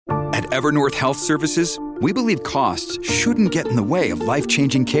At Evernorth Health Services, we believe costs shouldn't get in the way of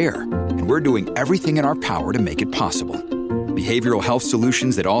life-changing care, and we're doing everything in our power to make it possible. Behavioral health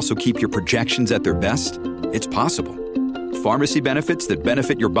solutions that also keep your projections at their best? It's possible. Pharmacy benefits that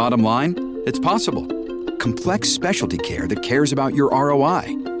benefit your bottom line? It's possible. Complex specialty care that cares about your ROI?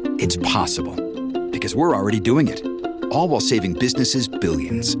 It's possible. Because we're already doing it. All while saving businesses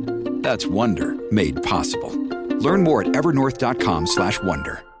billions. That's Wonder made possible. Learn more at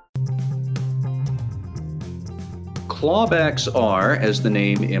evernorth.com/wonder. Clawbacks are, as the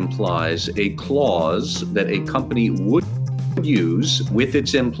name implies, a clause that a company would use with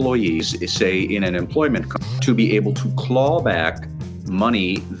its employees, say in an employment contract, to be able to claw back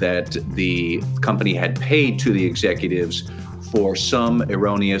money that the company had paid to the executives for some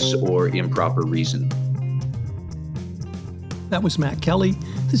erroneous or improper reason. That was Matt Kelly.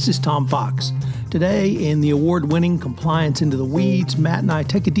 This is Tom Fox. Today, in the award-winning Compliance Into the Weeds, Matt and I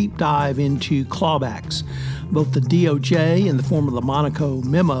take a deep dive into clawbacks. Both the DOJ in the form of the Monaco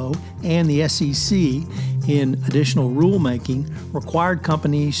Memo and the SEC in additional rulemaking required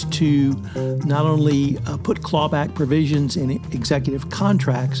companies to not only put clawback provisions in executive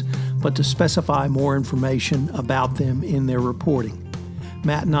contracts, but to specify more information about them in their reporting.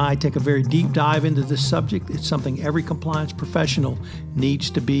 Matt and I take a very deep dive into this subject. It's something every compliance professional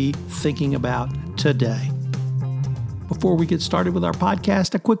needs to be thinking about today. Before we get started with our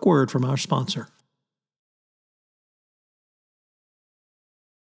podcast, a quick word from our sponsor.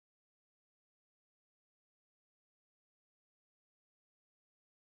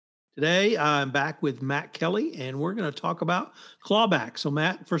 Today, I'm back with Matt Kelly, and we're going to talk about clawback. So,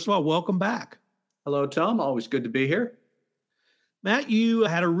 Matt, first of all, welcome back. Hello, Tom. Always good to be here. Matt, you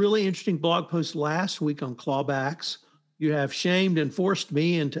had a really interesting blog post last week on clawbacks. You have shamed and forced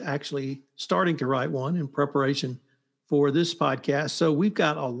me into actually starting to write one in preparation for this podcast. So we've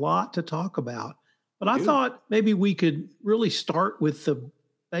got a lot to talk about. But I thought maybe we could really start with the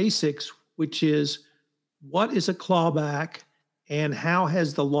basics, which is what is a clawback and how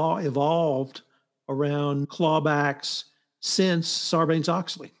has the law evolved around clawbacks since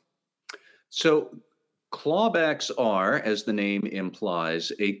Sarbanes-Oxley? So clawbacks are, as the name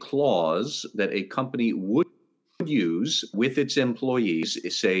implies, a clause that a company would use with its employees,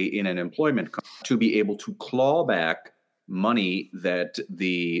 say in an employment contract, to be able to claw back money that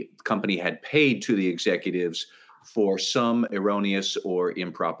the company had paid to the executives for some erroneous or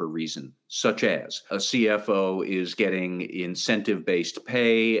improper reason, such as a CFO is getting incentive-based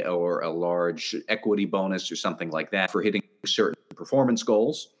pay or a large equity bonus or something like that for hitting certain performance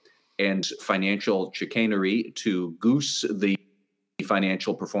goals, and financial chicanery to goose the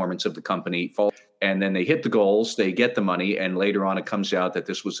financial performance of the company. And then they hit the goals, they get the money, and later on it comes out that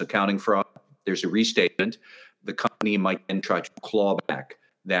this was accounting fraud. There's a restatement. The company might then try to claw back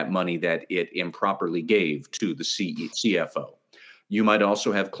that money that it improperly gave to the CFO. You might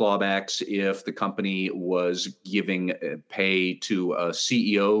also have clawbacks if the company was giving pay to a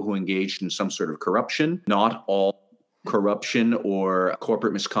CEO who engaged in some sort of corruption. Not all corruption or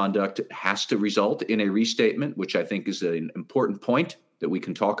corporate misconduct has to result in a restatement, which I think is an important point that we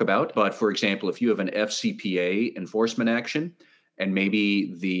can talk about. But for example, if you have an FCPA enforcement action and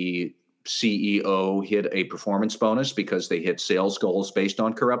maybe the CEO hit a performance bonus because they hit sales goals based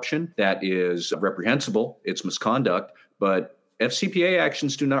on corruption, that is reprehensible. It's misconduct, but FCPA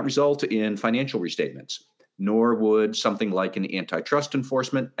actions do not result in financial restatements, nor would something like an antitrust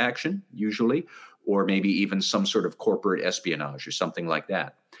enforcement action usually, or maybe even some sort of corporate espionage or something like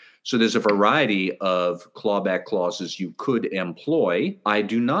that. So there's a variety of clawback clauses you could employ. I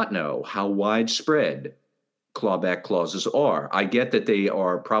do not know how widespread clawback clauses are. I get that they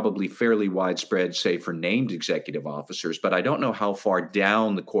are probably fairly widespread, say, for named executive officers, but I don't know how far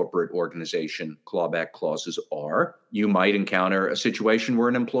down the corporate organization clawback clauses are. You might encounter a situation where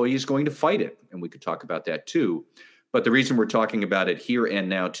an employee is going to fight it, and we could talk about that too. But the reason we're talking about it here and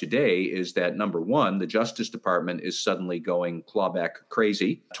now today is that, number one, the Justice Department is suddenly going clawback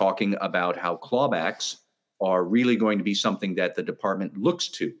crazy, talking about how clawbacks are really going to be something that the department looks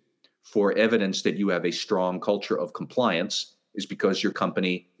to for evidence that you have a strong culture of compliance, is because your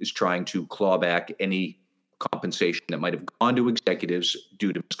company is trying to claw back any compensation that might have gone to executives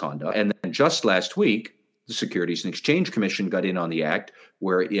due to misconduct. And then just last week, the Securities and Exchange Commission got in on the act,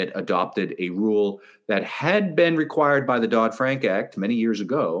 where it adopted a rule that had been required by the Dodd-Frank Act many years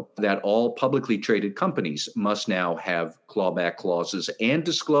ago, that all publicly traded companies must now have clawback clauses and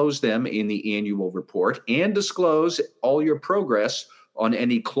disclose them in the annual report and disclose all your progress on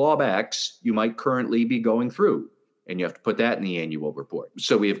any clawbacks you might currently be going through. And you have to put that in the annual report.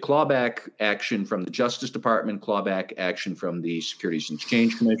 So we have clawback action from the Justice Department, clawback action from the Securities and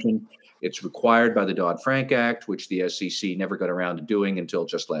Exchange Commission. It's required by the Dodd-Frank Act, which the SEC never got around to doing until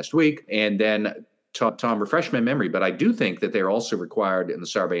just last week. And then, Tom, refresh my memory, but I do think that they're also required in the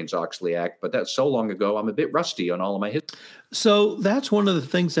Sarbanes-Oxley Act, but that's so long ago, I'm a bit rusty on all of my history. So that's one of the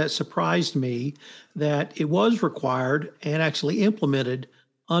things that surprised me, that it was required and actually implemented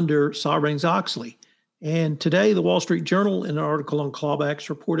under Sarbanes-Oxley. And today, the Wall Street Journal, in an article on clawbacks,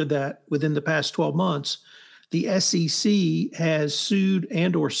 reported that within the past 12 months, the SEC has sued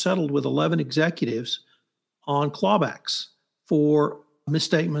and or settled with 11 executives on clawbacks for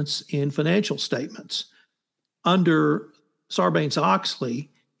misstatements in financial statements. Under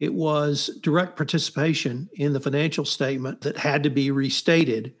Sarbanes-Oxley, it was direct participation in the financial statement that had to be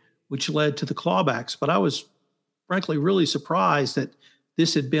restated, which led to the clawbacks. But I was frankly really surprised that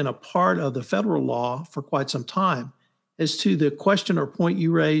this had been a part of the federal law for quite some time. As to the question or point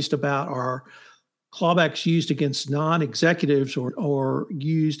you raised about our clawbacks used against non-executives or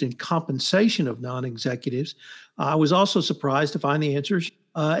used in compensation of non-executives, I was also surprised to find the answers.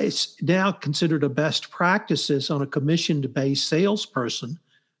 It's now considered a best practices on a commission-based salesperson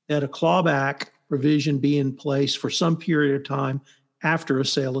that a clawback provision be in place for some period of time after a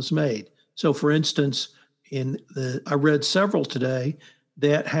sale is made. So, for instance, I read several today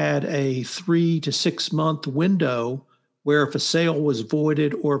that had a 3 to 6 month window where if a sale was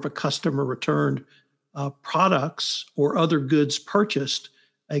voided or if a customer returned products or other goods purchased,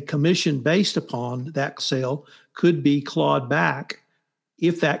 a commission based upon that sale could be clawed back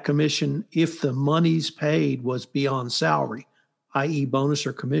if the monies paid was beyond salary, i.e. bonus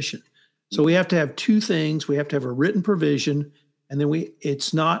or commission. So we have to have two things. We have to have a written provision, and then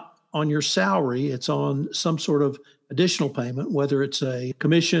it's not on your salary, it's on some sort of additional payment, whether it's a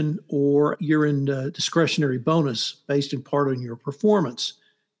commission or year-end discretionary bonus based in part on your performance.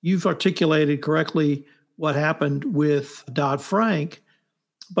 You've articulated correctly what happened with Dodd-Frank,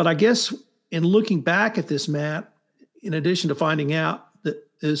 but I guess in looking back at this, Matt, in addition to finding out that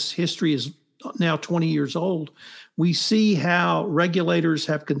this history is now 20 years old, we see how regulators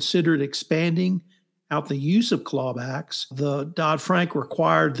have considered expanding out the use of clawbacks. The Dodd-Frank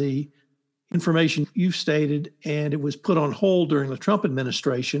required the information you've stated, and it was put on hold during the Trump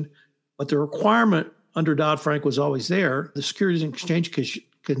administration, but the requirement under Dodd-Frank was always there. The Securities and Exchange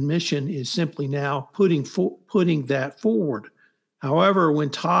Commission is simply now putting that forward. However, when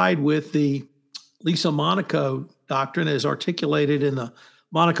tied with the Lisa Monaco doctrine as articulated in the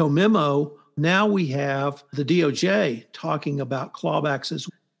Monaco memo, now we have the DOJ talking about clawbacks as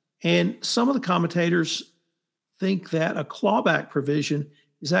well. And some of the commentators think that a clawback provision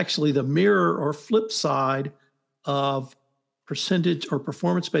is actually the mirror or flip side of percentage or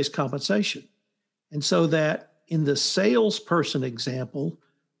performance-based compensation. And so that in the salesperson example,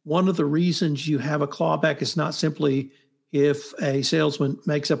 one of the reasons you have a clawback is not simply if a salesman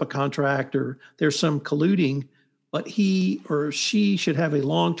makes up a contract or there's some colluding, but he or she should have a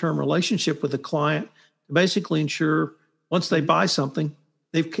long-term relationship with the client to basically ensure once they buy something,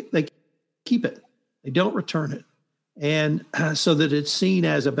 they keep it. They don't return it. And so that it's seen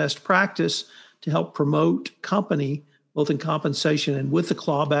as a best practice to help promote company, both in compensation and with the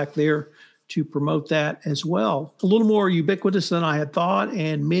clawback there to promote that as well. A little more ubiquitous than I had thought,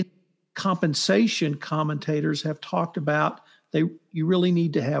 and many compensation commentators have talked about you really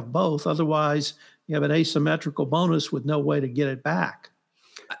need to have both. Otherwise, you have an asymmetrical bonus with no way to get it back.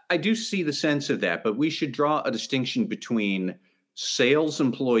 I do see the sense of that, but we should draw a distinction between sales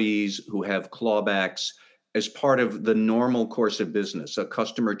employees who have clawbacks as part of the normal course of business. A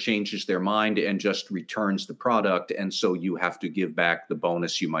customer changes their mind and just returns the product, and so you have to give back the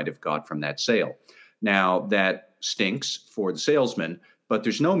bonus you might have got from that sale. Now, that stinks for the salesman, but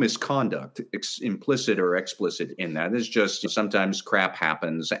there's no misconduct, implicit or explicit in that. It's just sometimes crap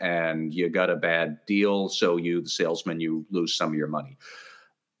happens and you got a bad deal, so the salesman, you lose some of your money.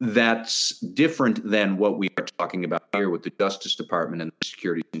 That's different than what we are talking about here with the Justice Department and the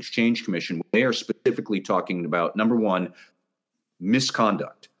Securities and Exchange Commission. They are specifically talking about, number one,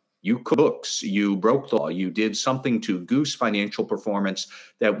 misconduct. You cooked books, you broke the law, you did something to goose financial performance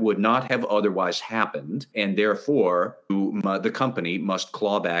that would not have otherwise happened, and therefore the company must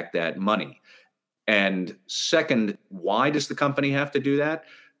claw back that money. And second, why does the company have to do that?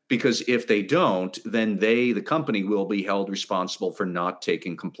 Because if they don't, then the company will be held responsible for not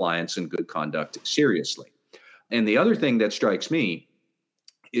taking compliance and good conduct seriously. And the other thing that strikes me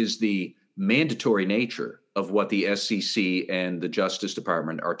is the mandatory nature of what the SEC and the Justice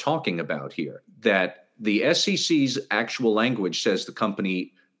Department are talking about here, that the SEC's actual language says the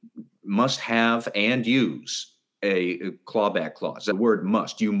company must have and use a clawback clause. The word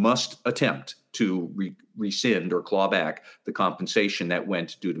must. You must attempt to rescind or claw back the compensation that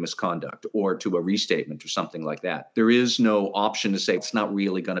went due to misconduct or to a restatement or something like that. There is no option to say it's not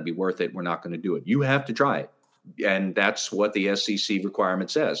really going to be worth it. We're not going to do it. You have to try it. And that's what the SEC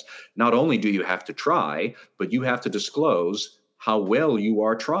requirement says. Not only do you have to try, but you have to disclose how well you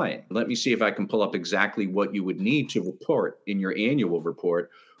are trying. Let me see if I can pull up exactly what you would need to report in your annual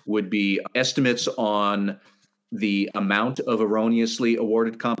report. Would be estimates on the amount of erroneously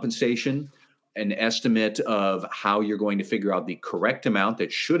awarded compensation, an estimate of how you're going to figure out the correct amount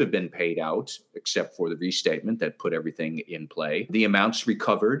that should have been paid out, except for the restatement that put everything in play, the amounts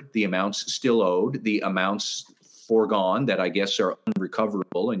recovered, the amounts still owed, the amounts foregone that I guess are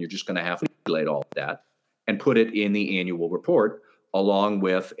unrecoverable, and you're just going to have to calculate all of that and put it in the annual report along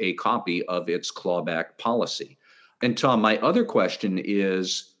with a copy of its clawback policy. And Tom, my other question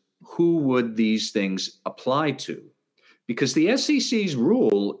is, who would these things apply to? Because the SEC's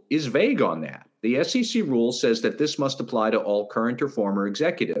rule is vague on that. The SEC rule says that this must apply to all current or former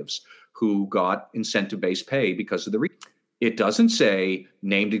executives who got incentive-based pay because of the It doesn't say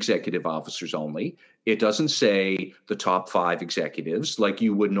named executive officers only. It doesn't say the top 5 executives like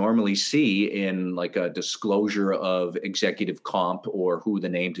you would normally see in like a disclosure of executive comp or who the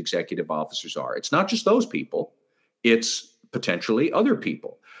named executive officers are. It's not just those people. It's potentially other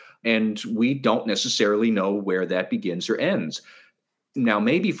people. And we don't necessarily know where that begins or ends. Now,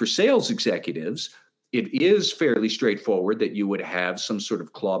 maybe for sales executives, it is fairly straightforward that you would have some sort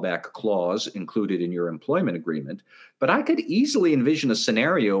of clawback clause included in your employment agreement. But I could easily envision a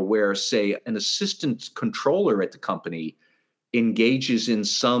scenario where, say, an assistant controller at the company engages in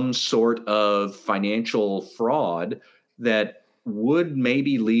some sort of financial fraud that would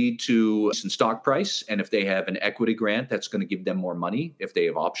maybe lead to some stock price. And if they have an equity grant, that's going to give them more money if they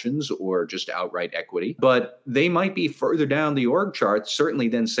have options or just outright equity. But they might be further down the org chart, certainly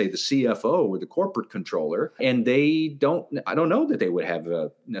than, say, the CFO or the corporate controller. And I don't know that they would have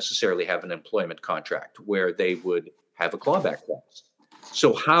necessarily have an employment contract where they would have a clawback clause.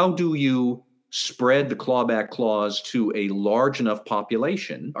 So how do you spread the clawback clause to a large enough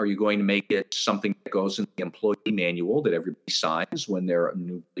population? Are you going to make it something that goes in the employee manual that everybody signs when they're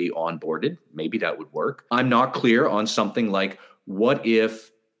newly onboarded? Maybe that would work. I'm not clear on something like, what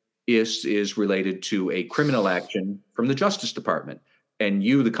if this is related to a criminal action from the Justice Department and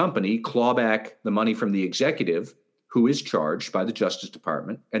you, the company, claw back the money from the executive who is charged by the Justice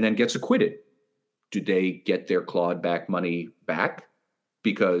Department and then gets acquitted? Do they get their clawed back money back?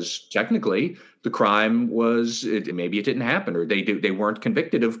 Because technically the crime maybe it didn't happen, or they weren't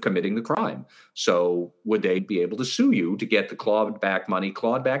convicted of committing the crime. So would they be able to sue you to get the clawed back money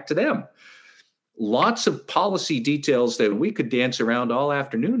clawed back to them? Lots of policy details that we could dance around all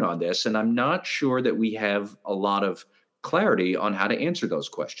afternoon on this, and I'm not sure that we have a lot of clarity on how to answer those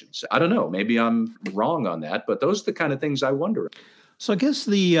questions. I don't know. Maybe I'm wrong on that, but those are the kind of things I wonder. So I guess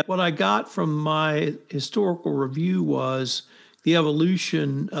what I got from my historical review was the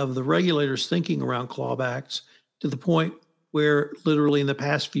evolution of the regulators thinking around clawbacks to the point where literally in the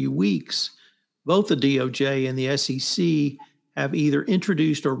past few weeks, both the DOJ and the SEC have either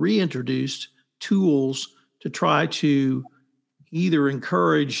introduced or reintroduced tools to try to either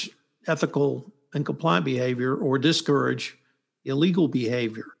encourage ethical and compliant behavior or discourage illegal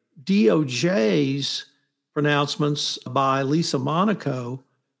behavior. DOJ's pronouncements by Lisa Monaco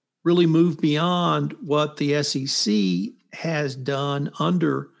really moved beyond what the SEC has done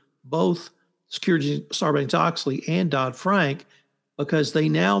under both Securities Sarbanes-Oxley and Dodd-Frank, because they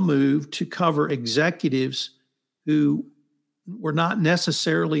now move to cover executives who were not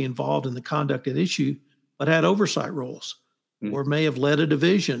necessarily involved in the conduct at issue, but had oversight roles or may have led a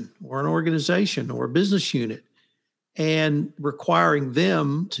division or an organization or a business unit, and requiring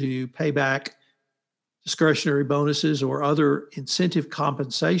them to pay back discretionary bonuses or other incentive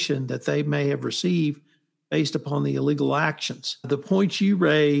compensation that they may have received based upon the illegal actions. The points you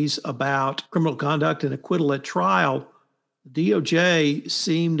raise about criminal conduct and acquittal at trial, DOJ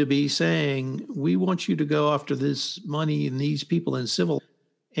seemed to be saying, we want you to go after this money and these people in civil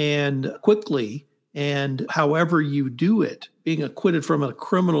and quickly, and however you do it. Being acquitted from a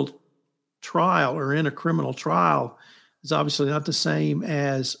criminal trial or in a criminal trial is obviously not the same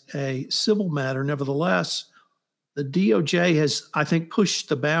as a civil matter. Nevertheless, the DOJ has, I think, pushed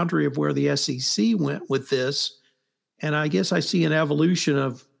the boundary of where the SEC went with this. And I guess I see an evolution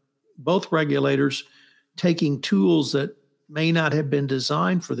of both regulators taking tools that may not have been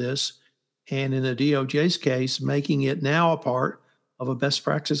designed for this, and in the DOJ's case, making it now a part of a best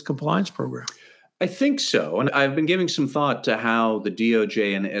practice compliance program. I think so. And I've been giving some thought to how the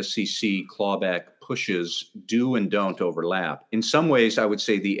DOJ and SEC clawback pushes do and don't overlap. In some ways, I would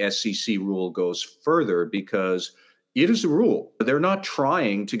say the SEC rule goes further because it is a rule. They're not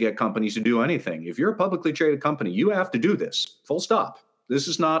trying to get companies to do anything. If you're a publicly traded company, you have to do this, full stop. This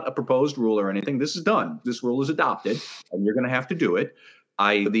is not a proposed rule or anything. This is done. This rule is adopted, and you're going to have to do it.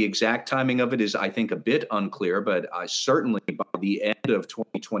 The exact timing of it is, I think, a bit unclear, but I certainly by the end of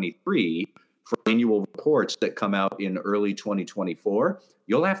 2023, for annual reports that come out in early 2024,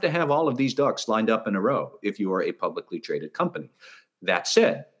 you'll have to have all of these ducks lined up in a row if you are a publicly traded company. That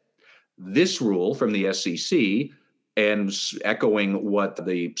said, this rule from the SEC, and echoing what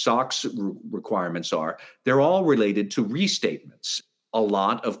the SOX requirements are, they're all related to restatements. A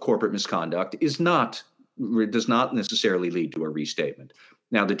lot of corporate misconduct does not necessarily lead to a restatement.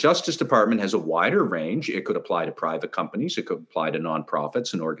 Now, the Justice Department has a wider range. It could apply to private companies. It could apply to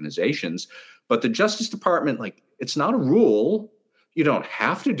nonprofits and organizations. But the Justice Department, it's not a rule. You don't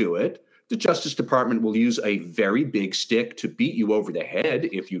have to do it. The Justice Department will use a very big stick to beat you over the head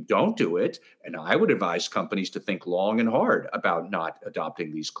if you don't do it. And I would advise companies to think long and hard about not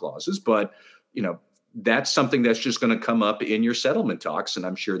adopting these clauses. But, that's something that's just going to come up in your settlement talks. And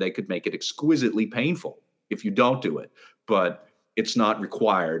I'm sure they could make it exquisitely painful if you don't do it. But it's not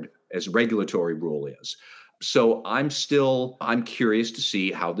required as regulatory rule is. So I'm curious to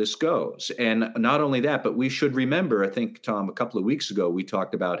see how this goes. And not only that, but we should remember, I think, Tom, a couple of weeks ago, we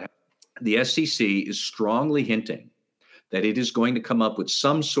talked about how the SEC is strongly hinting that it is going to come up with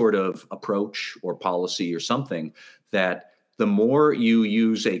some sort of approach or policy or something that the more you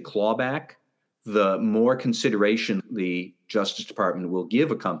use a clawback, the more consideration the Justice Department will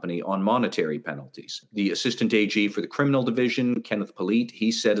give a company on monetary penalties. The Assistant AG for the Criminal Division, Kenneth Polite,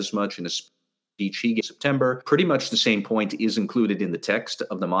 he said as much in a speech he gave in September. Pretty much the same point is included in the text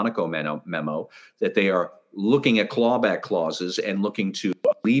of the Monaco memo, that they are looking at clawback clauses and looking to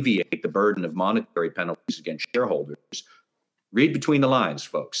alleviate the burden of monetary penalties against shareholders. Read between the lines,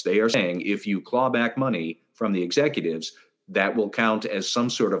 folks. They are saying if you claw back money from the executives, that will count as some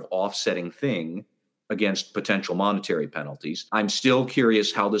sort of offsetting thing against potential monetary penalties. I'm still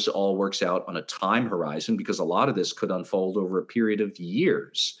curious how this all works out on a time horizon, because a lot of this could unfold over a period of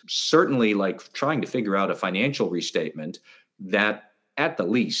years. Certainly, trying to figure out a financial restatement that at the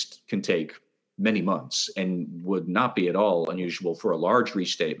least can take many months and would not be at all unusual for a large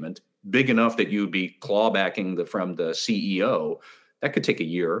restatement, big enough that you'd be clawbacking from the CEO. That could take a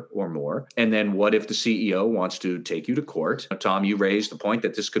year or more. And then what if the CEO wants to take you to court? Tom, you raised the point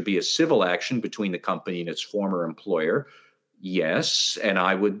that this could be a civil action between the company and its former employer. Yes. And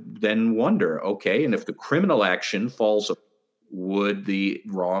I would then wonder, okay, and if the criminal action falls, would the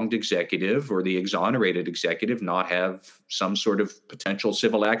wronged executive or the exonerated executive not have some sort of potential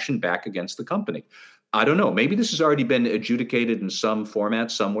civil action back against the company? I don't know. Maybe this has already been adjudicated in some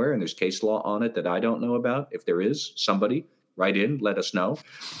format somewhere, and there's case law on it that I don't know about. If there is, somebody write in, let us know.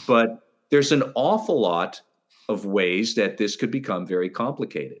 But there's an awful lot of ways that this could become very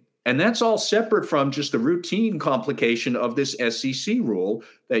complicated. And that's all separate from just the routine complication of this SEC rule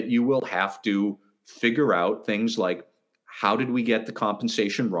that you will have to figure out things like, how did we get the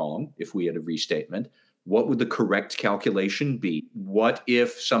compensation wrong if we had a restatement? What would the correct calculation be? What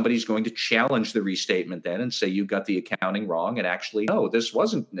if somebody's going to challenge the restatement then and say you got the accounting wrong, and actually, no, it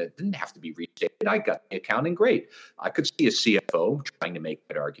didn't have to be restated. I got the accounting great. I could see a CFO trying to make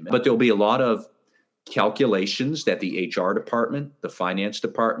that argument. But there'll be a lot of calculations that the HR department, the finance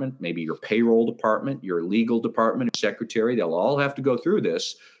department, maybe your payroll department, your legal department, or secretary, they'll all have to go through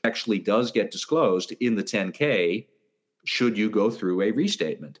this. It actually does get disclosed in the 10K should you go through a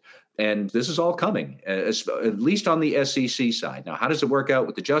restatement. And this is all coming, at least on the SEC side. Now, how does it work out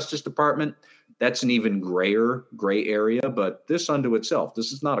with the Justice Department? That's an even gray area, but this unto itself,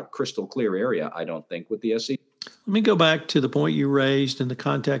 this is not a crystal clear area, I don't think, with the SEC. Let me go back to the point you raised in the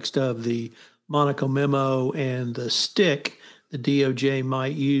context of the Monaco memo and the stick the DOJ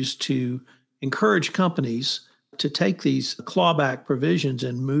might use to encourage companies to take these clawback provisions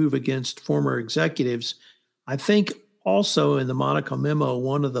and move against former executives. I think also in the Monaco memo,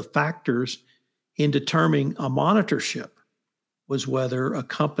 one of the factors in determining a monitorship was whether a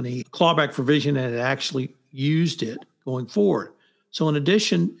company clawback provision had actually used it going forward. So in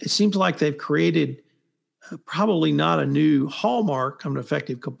addition, it seems like they've created probably not a new hallmark of an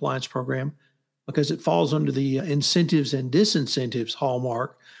effective compliance program, because it falls under the incentives and disincentives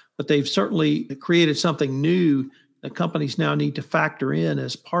hallmark, but they've certainly created something new that companies now need to factor in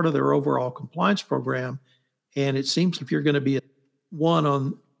as part of their overall compliance program. And it seems if you're going to be one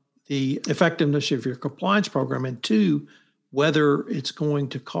on the effectiveness of your compliance program, and two, whether it's going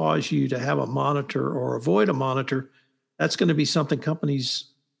to cause you to have a monitor or avoid a monitor, that's going to be something companies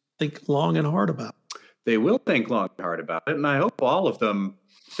think long and hard about. They will think long and hard about it, and I hope all of them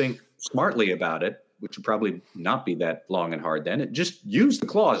think smartly about it, which would probably not be that long and hard then. Just use the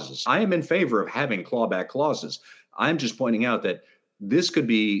clauses. I am in favor of having clawback clauses. I'm just pointing out that this could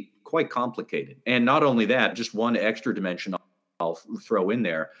be quite complicated. And not only that, just one extra dimension I'll throw in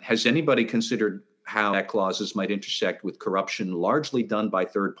there. Has anybody considered how that clauses might intersect with corruption largely done by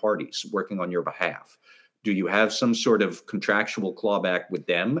third parties working on your behalf? Do you have some sort of contractual clawback with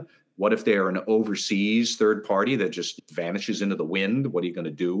them? What if they're an overseas third party that just vanishes into the wind? What are you going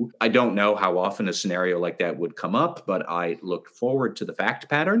to do? I don't know how often a scenario like that would come up, but I look forward to the fact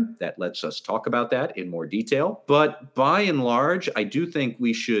pattern that lets us talk about that in more detail. But by and large, I do think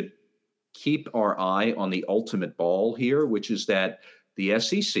we should keep our eye on the ultimate ball here, which is that the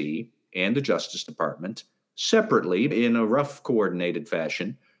SEC and the Justice Department, separately, in a rough coordinated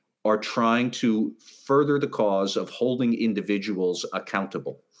fashion, are trying to further the cause of holding individuals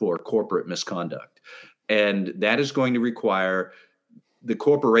accountable for corporate misconduct. And that is going to require the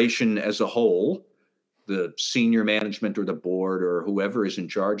corporation as a whole, the senior management or the board or whoever is in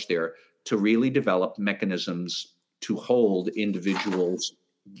charge there, to really develop mechanisms to hold individuals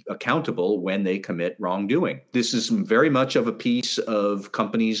accountable when they commit wrongdoing. This is very much of a piece of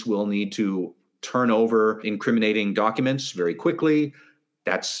companies will need to turn over incriminating documents very quickly.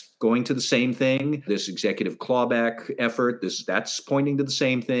 That's going to the same thing. This executive clawback effort, that's pointing to the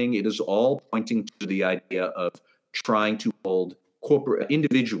same thing. It is all pointing to the idea of trying to hold corporate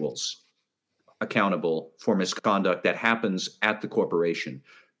individuals accountable for misconduct that happens at the corporation.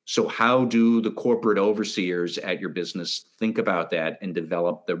 So how do the corporate overseers at your business think about that and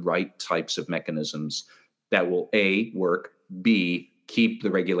develop the right types of mechanisms that will A, work, B, keep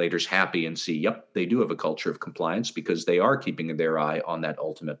the regulators happy and see, yep, they do have a culture of compliance because they are keeping their eye on that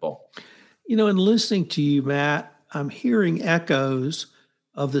ultimate ball. In listening to you, Matt, I'm hearing echoes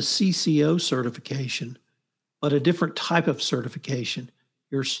of the CCO certification, but a different type of certification.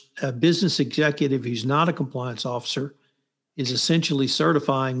 You're a business executive who's not a compliance officer is essentially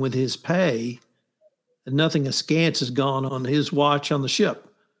certifying with his pay that nothing askance has gone on his watch on the ship.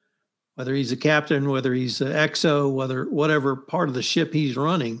 Whether he's a captain, whether he's an XO, whatever part of the ship he's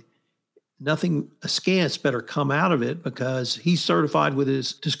running, nothing askance better come out of it because he's certified with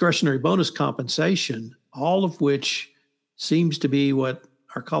his discretionary bonus compensation, all of which seems to be what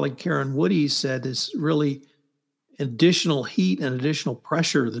our colleague Karen Woody said is really additional heat and additional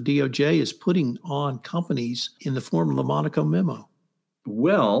pressure the DOJ is putting on companies in the form of the Monaco memo.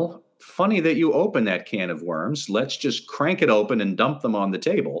 Well, funny that you open that can of worms. Let's just crank it open and dump them on the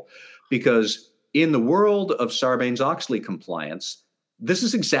table. Because in the world of Sarbanes-Oxley compliance, this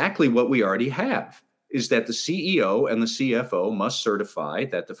is exactly what we already have, is that the CEO and the CFO must certify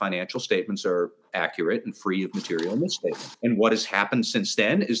that the financial statements are accurate and free of material misstatement. And what has happened since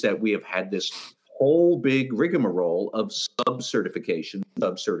then is that we have had this whole big rigmarole of sub-certification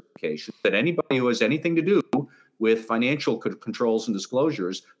that anybody who has anything to do with financial controls and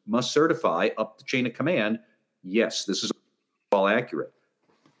disclosures must certify up the chain of command, yes, this is all accurate.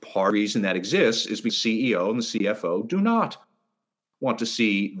 Part of the reason that exists is because the CEO and the CFO do not want to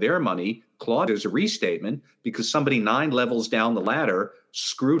see their money clawed as a restatement because somebody 9 levels down the ladder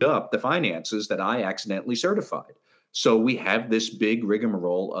screwed up the finances that I accidentally certified. So we have this big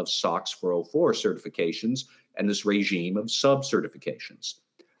rigmarole of SOX 404 certifications and this regime of sub-certifications.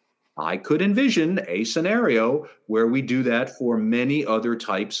 I could envision a scenario where we do that for many other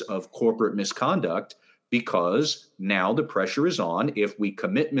types of corporate misconduct, because now the pressure is on. If we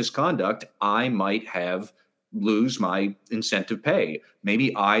commit misconduct, I might lose my incentive pay.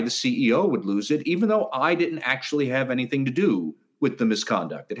 Maybe I, the CEO, would lose it, even though I didn't actually have anything to do with the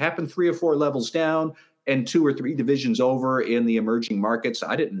misconduct. It happened 3 or 4 levels down and 2 or 3 divisions over in the emerging markets.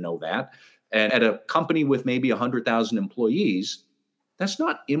 I didn't know that. And at a company with maybe 100,000 employees, that's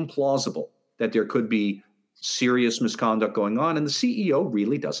not implausible that there could be serious misconduct going on, and the CEO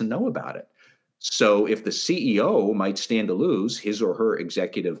really doesn't know about it. So if the CEO might stand to lose his or her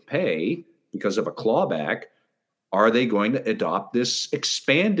executive pay because of a clawback, are they going to adopt this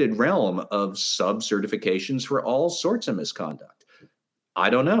expanded realm of sub-certifications for all sorts of misconduct?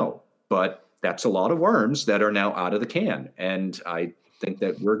 I don't know, but that's a lot of worms that are now out of the can. And I think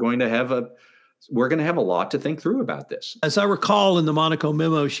that we're going to have a lot to think through about this. As I recall in the Monaco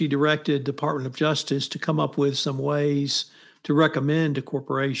memo, she directed Department of Justice to come up with some ways to recommend to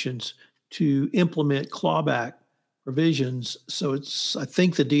corporations to implement clawback provisions. So I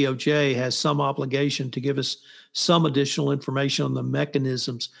think the DOJ has some obligation to give us some additional information on the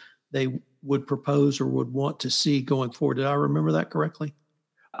mechanisms they would propose or would want to see going forward. Did I remember that correctly?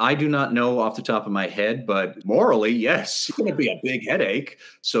 I do not know off the top of my head, but morally, yes, it's going to be a big headache.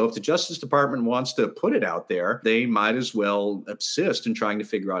 So if the Justice Department wants to put it out there, they might as well assist in trying to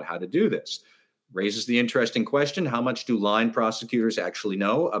figure out how to do this. Raises the interesting question, how much do line prosecutors actually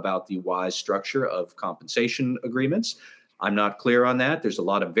know about the wise structure of compensation agreements? I'm not clear on that. There's a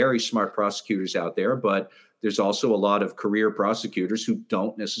lot of very smart prosecutors out there, but there's also a lot of career prosecutors who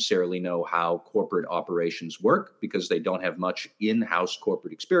don't necessarily know how corporate operations work because they don't have much in-house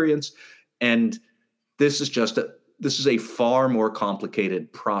corporate experience. And this is a far more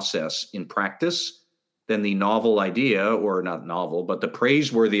complicated process in practice than the novel idea, or not novel, but the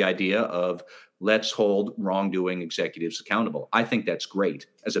praiseworthy idea of let's hold wrongdoing executives accountable. I think that's great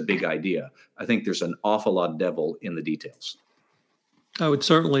as a big idea. I think there's an awful lot of devil in the details. I would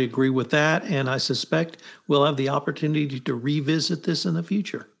certainly agree with that, and I suspect we'll have the opportunity to revisit this in the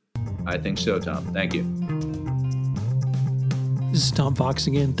future. I think so, Tom. Thank you. This is Tom Fox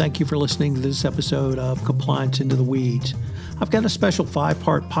again. Thank you for listening to this episode of Compliance Into the Weeds. I've got a special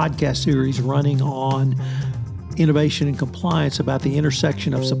 5-part podcast series running on innovation and compliance about the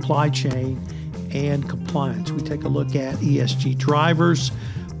intersection of supply chain and compliance. We take a look at ESG drivers,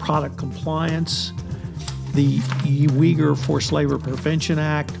 product compliance, the Uyghur Forced Labor Prevention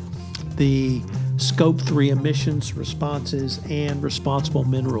Act, the Scope 3 emissions responses, and responsible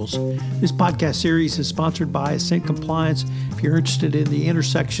minerals. This podcast series is sponsored by Ascent Compliance. If you're interested in the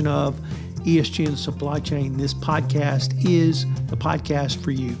intersection of ESG and supply chain, this podcast is the podcast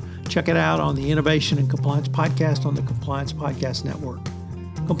for you. Check it out on the Innovation and Compliance Podcast on the Compliance Podcast Network.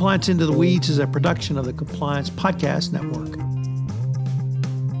 Compliance Into the Weeds is a production of the Compliance Podcast Network.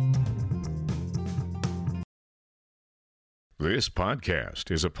 This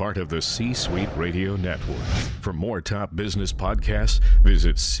podcast is a part of the C-Suite Radio Network. For more top business podcasts,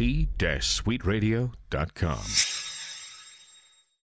 visit c-suiteradio.com.